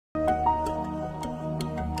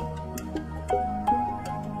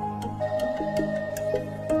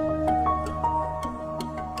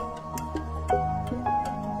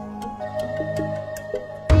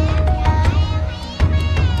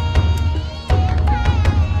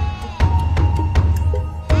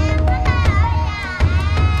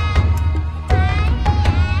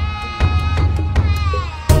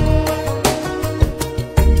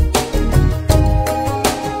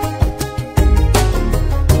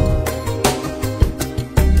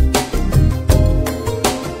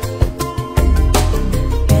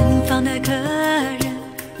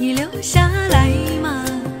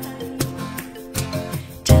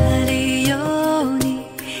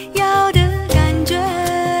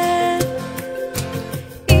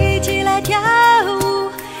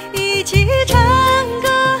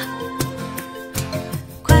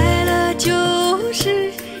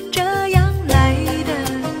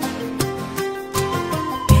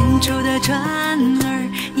处的船儿，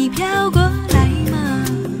你飘过来吗？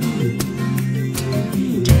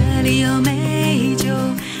这里有美酒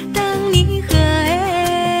等你喝，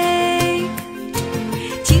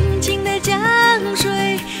清清的江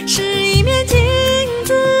水是一面镜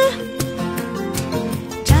子，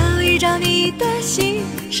照一照你的心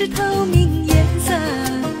是透明颜色。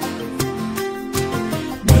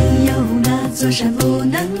没有那座山不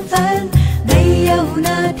能翻，没有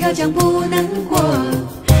那条江不能过，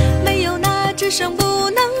没有那只声不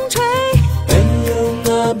能吹，没有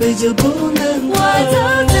那杯酒不能我走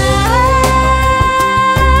在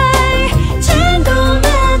牵动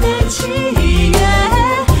了的契约，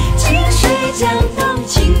清水江东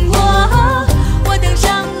经过，我登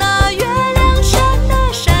上那月亮山的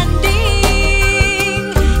山顶，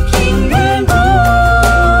听远古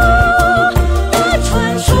的传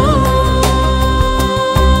说。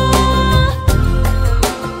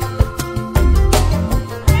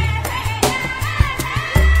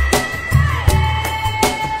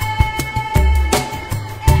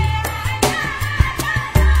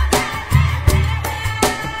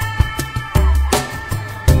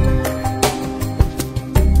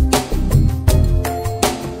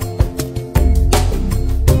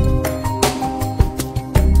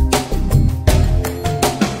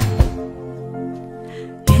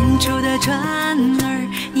远处的船儿，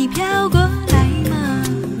你飘过来吗？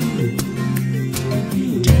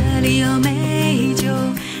这里有美酒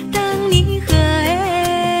等你喝，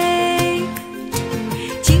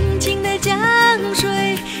清清的江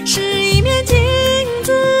水是一面镜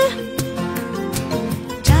子，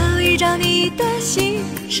照一照你的心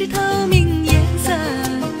是透明颜色。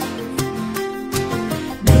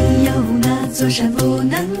没有那座山不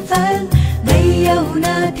能翻，没有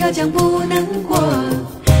那条江不能过，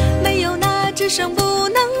没有那只声不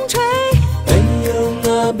能吹，没有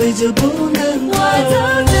那杯酒不能我走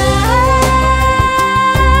在